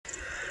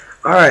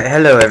Alright,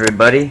 hello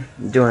everybody.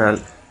 Doing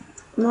a,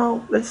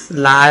 well, it's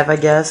live I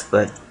guess,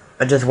 but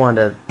I just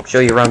wanted to show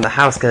you around the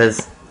house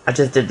because I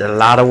just did a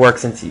lot of work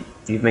since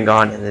you've been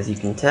gone, and as you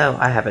can tell,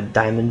 I have a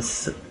diamond,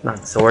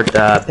 not sword,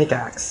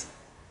 pickaxe.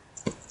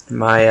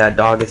 My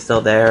dog is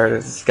still there,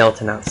 there's a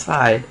skeleton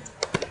outside,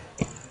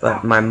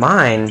 but my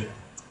mine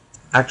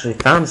actually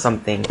found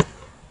something,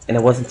 and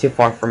it wasn't too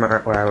far from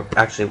where I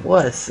actually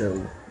was,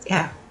 so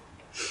yeah.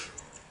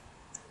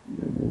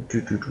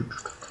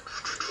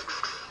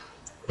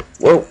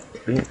 Whoa,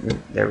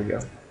 there we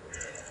go.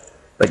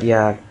 But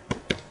yeah,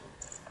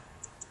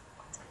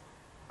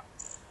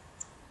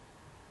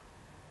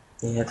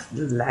 it's a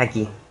little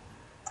laggy.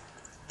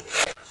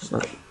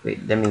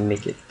 Wait, let me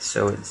make it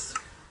so it's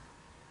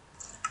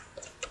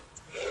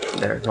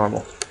there,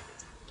 normal.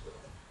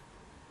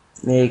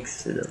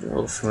 Makes it a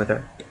little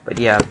smoother. But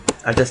yeah,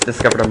 I just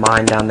discovered a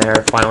mine down there,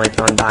 finally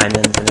found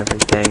diamonds and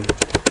everything.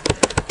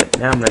 But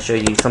now I'm going to show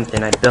you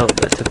something I built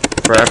that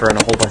took forever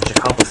and a whole bunch of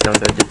cobblestones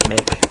I didn't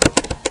make.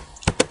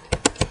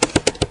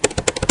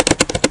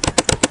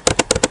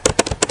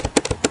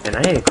 And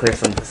I need to clear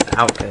some of this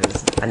out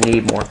because I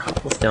need more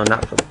cobblestone,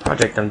 not for the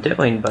project I'm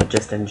doing, but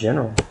just in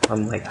general.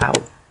 I'm like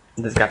out.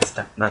 This got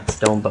stuff, not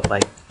stone, but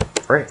like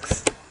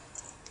bricks.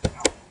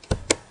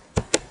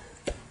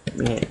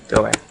 Yeah,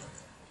 go away.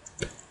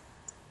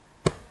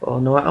 Oh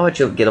no, I'll let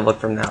you get a look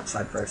from the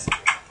outside first.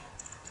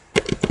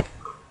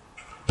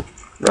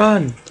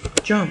 Run!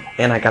 Jump!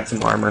 And I got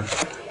some armor.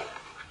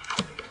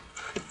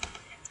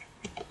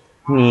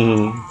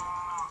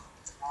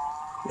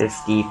 There's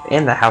Steve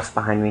and the house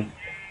behind me.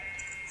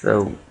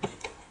 So,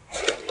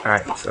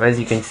 alright, so as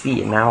you can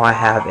see, now I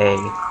have a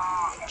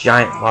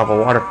giant lava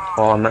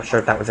waterfall. I'm not sure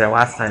if that was there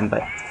last time,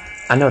 but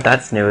I know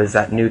that's new, is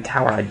that new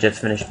tower I just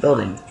finished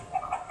building.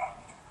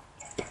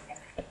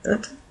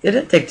 It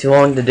didn't take too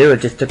long to do,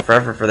 it just took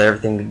forever for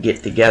everything to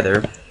get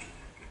together.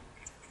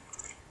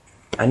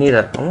 I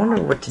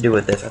wonder what to do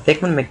with this. I think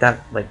I'm gonna make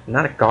that, like,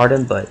 not a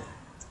garden, but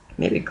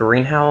maybe a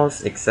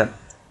greenhouse, except,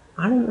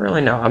 I don't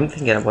really know. I'm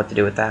thinking of what to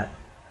do with that.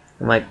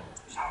 I'm like,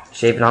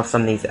 shaving off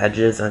some of these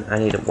edges, and I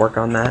need to work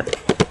on that.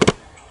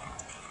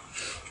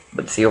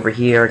 But see over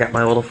here, I got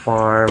my little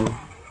farm.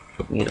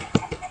 Need to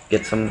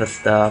get some of the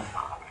stuff.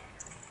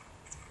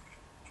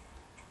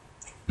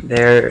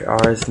 There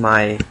is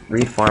my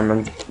reed farm.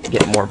 I'm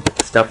getting more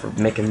stuff for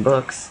making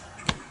books.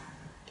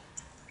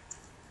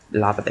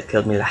 Lava that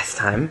killed me last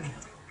time.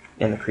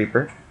 And the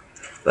creeper.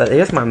 But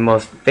here's my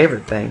most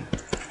favorite thing.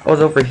 I was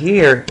over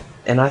here,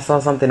 and I saw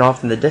something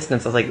off in the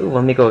distance. I was like, ooh,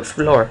 let me go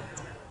explore.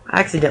 I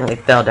accidentally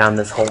fell down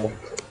this hole.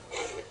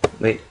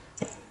 Wait.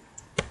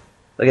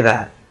 Look at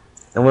that.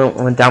 And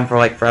went down for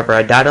like forever.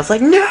 I died. I was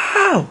like,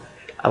 no!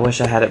 I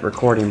wish I had it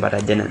recording, but I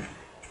didn't.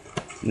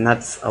 And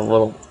that's a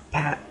little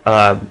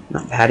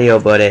not patio,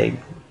 but a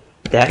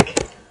deck.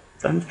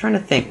 But I'm trying to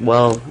think.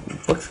 Well,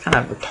 it looks kind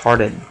of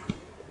retarded.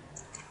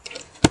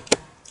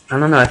 I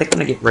don't know. I think I'm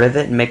gonna get rid of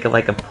it and make it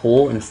like a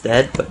pool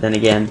instead. But then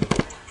again,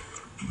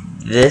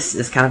 this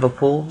is kind of a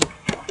pool.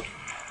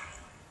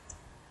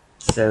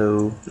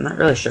 So, I'm not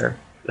really sure.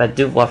 But I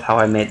do love how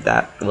I made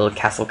that little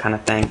castle kind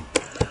of thing.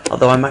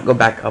 Although I might go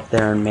back up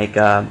there and make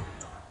a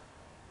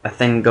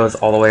thing that goes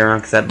all the way around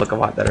because that'd look a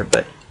lot better.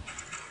 But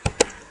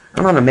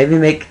I don't know.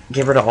 Maybe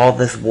get rid of all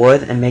this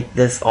wood and make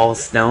this all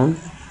stone.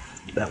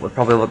 That would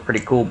probably look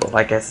pretty cool. But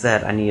like I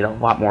said, I need a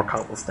lot more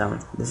cobblestone.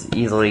 This is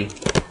easily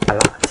a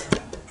lot.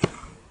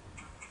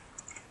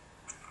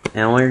 And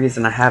the only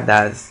reason I have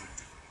that is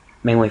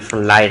mainly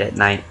for light at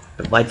night.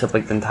 It lights up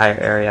like the entire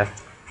area.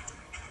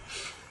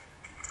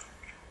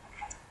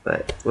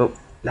 But, whoa,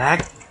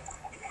 lag.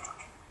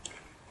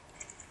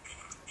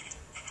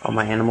 All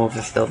my animals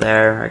are still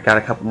there. I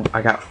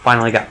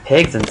finally got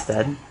pigs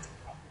instead.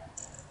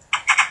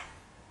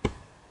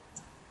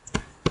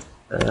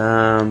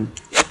 Yeah,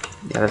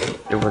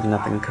 there was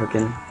nothing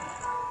cooking.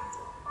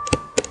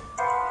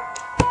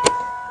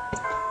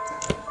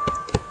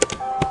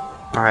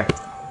 Alright.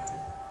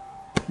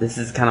 This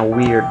is kind of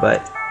weird,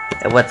 but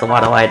it lets a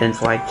lot of light in,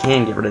 so I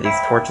can get rid of these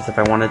torches if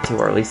I wanted to,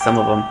 or at least some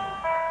of them.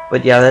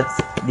 But yeah,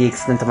 that's the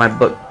extent of my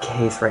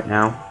bookcase right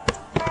now.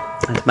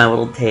 That's my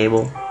little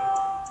table.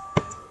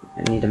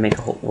 I need to make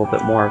a little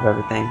bit more of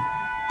everything.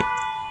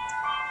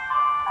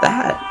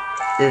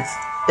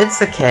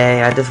 It's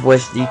okay. I just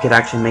wish you could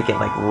actually make it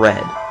like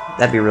red.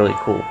 That'd be really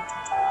cool.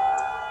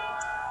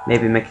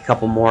 Maybe make a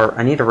couple more.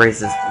 I need to raise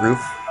this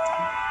roof.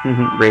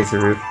 Raise the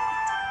roof.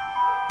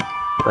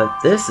 But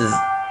this is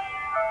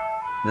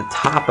the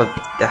top of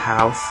the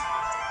house.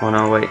 Oh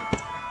no, wait.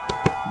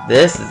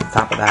 This is the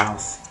top of the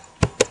house.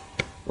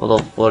 A little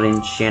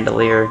floating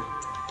chandelier.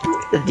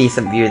 A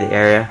decent view of the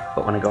area,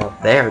 but when I go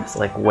up there, it's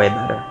like way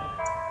better.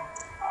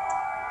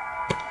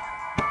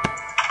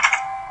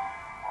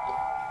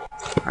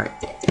 Alright.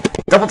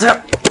 Double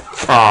tap!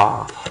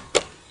 Aww.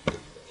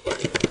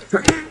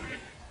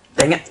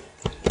 Dang it.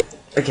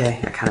 Okay,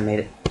 I kinda made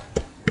it.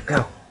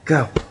 Go,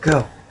 go,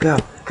 go, go,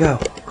 go.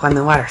 Climbing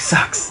the ladder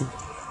sucks.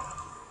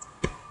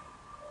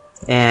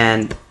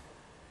 And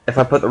if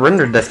I put the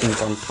render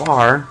distance on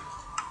far,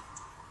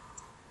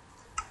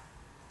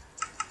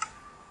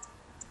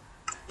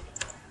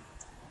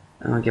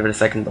 I'll give it a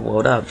second to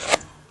load up.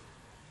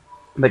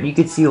 But you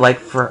could see like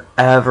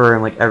forever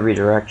in like every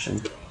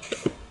direction.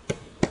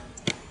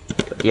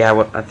 But yeah,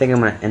 what I think I'm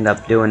gonna end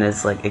up doing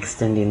is like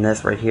extending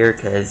this right here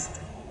because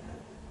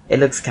it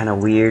looks kind of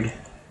weird.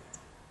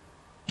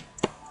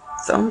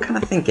 So I'm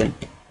kind of thinking,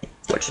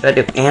 what should I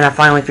do? And I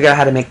finally figured out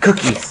how to make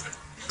cookies.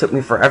 It took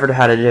me forever to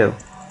how to do.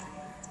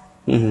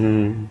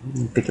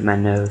 Picking my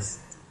nose.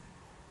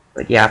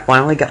 But yeah, I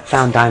finally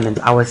found diamonds.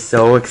 I was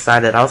so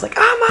excited. I was like,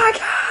 oh my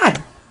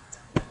god!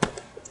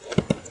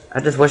 I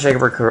just wish I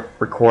could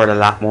record a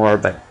lot more,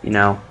 but you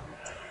know,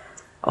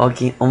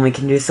 only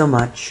can do so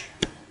much.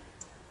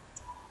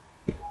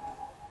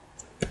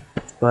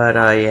 But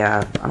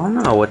yeah, I don't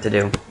know what to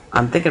do.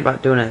 I'm thinking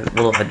about doing a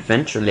little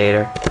adventure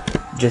later,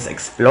 just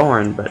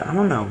exploring. But I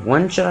don't know,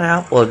 when should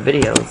I upload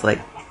videos?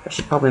 Like, I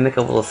should probably make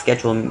a little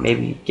schedule and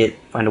maybe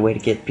find a way to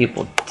get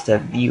people to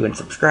view and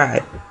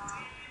subscribe.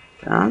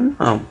 I don't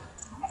know.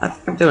 I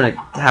think I'm doing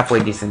a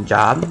halfway decent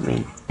job. I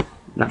mean,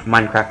 not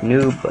Minecraft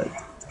noob, but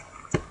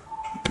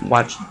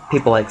watch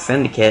people like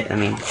Syndicate. I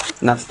mean,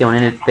 not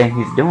stealing anything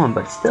he's doing,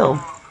 but still,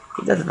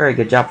 he does a very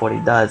good job what he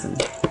does. And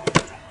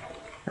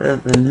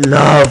I'm in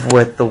love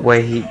with the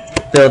way he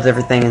builds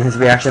everything, and his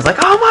reactions like,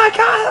 oh my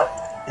god!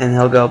 And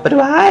he'll go, but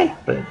why?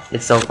 But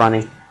it's so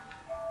funny.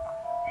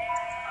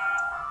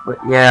 But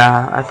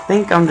yeah, I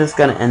think I'm just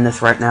gonna end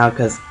this right now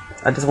because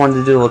I just wanted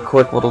to do a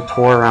quick little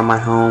tour around my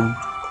home.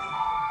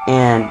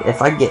 And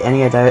if I get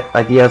any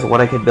ideas of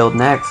what I could build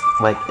next,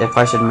 like if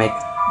I should make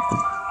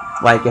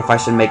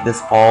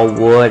this all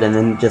wood and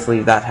then just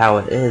leave that how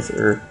it is,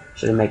 or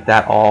should I make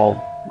that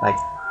all like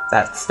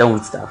that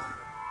stone stuff?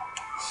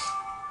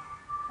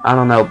 I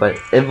don't know, but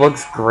it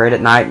looks great at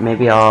night.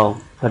 Maybe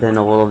I'll put in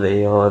a little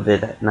video of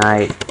it at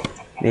night.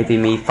 Maybe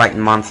me fighting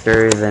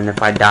monsters, and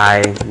if I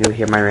die, you'll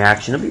hear my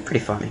reaction. It'll be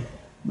pretty funny.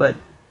 But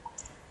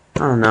I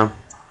don't know.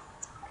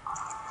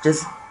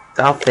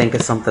 I'll think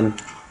of something.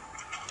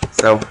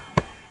 So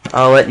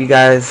I'll let you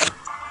guys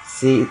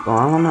see. Well,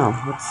 I don't know.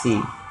 Let's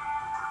see.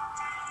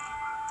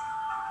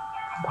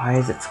 Why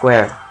is it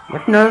square? You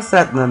ever notice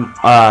that the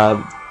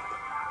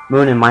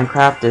moon in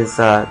Minecraft is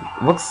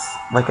looks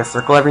like a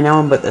circle every now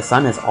and then, but the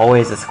sun is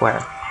always a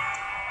square?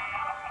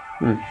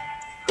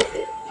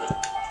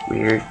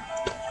 Weird.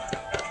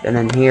 And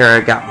then here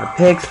I got my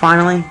pigs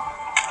finally,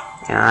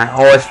 and I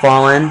always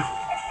fall in.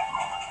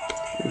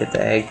 Get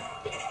the egg.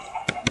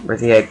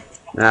 Where's the egg?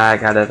 I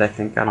got it. I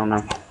think. I don't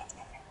know.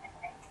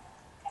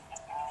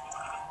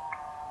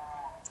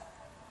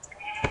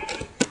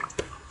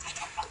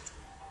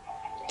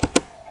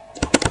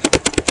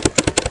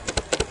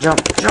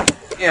 Jump, jump.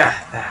 Yeah,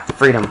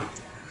 freedom.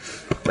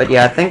 But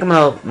yeah, I think I'm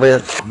gonna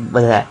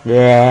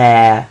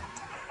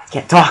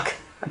can't talk.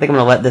 I think I'm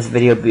gonna let this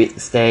video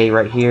stay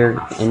right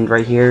here and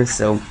right here.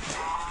 So,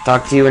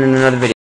 talk to you in another video.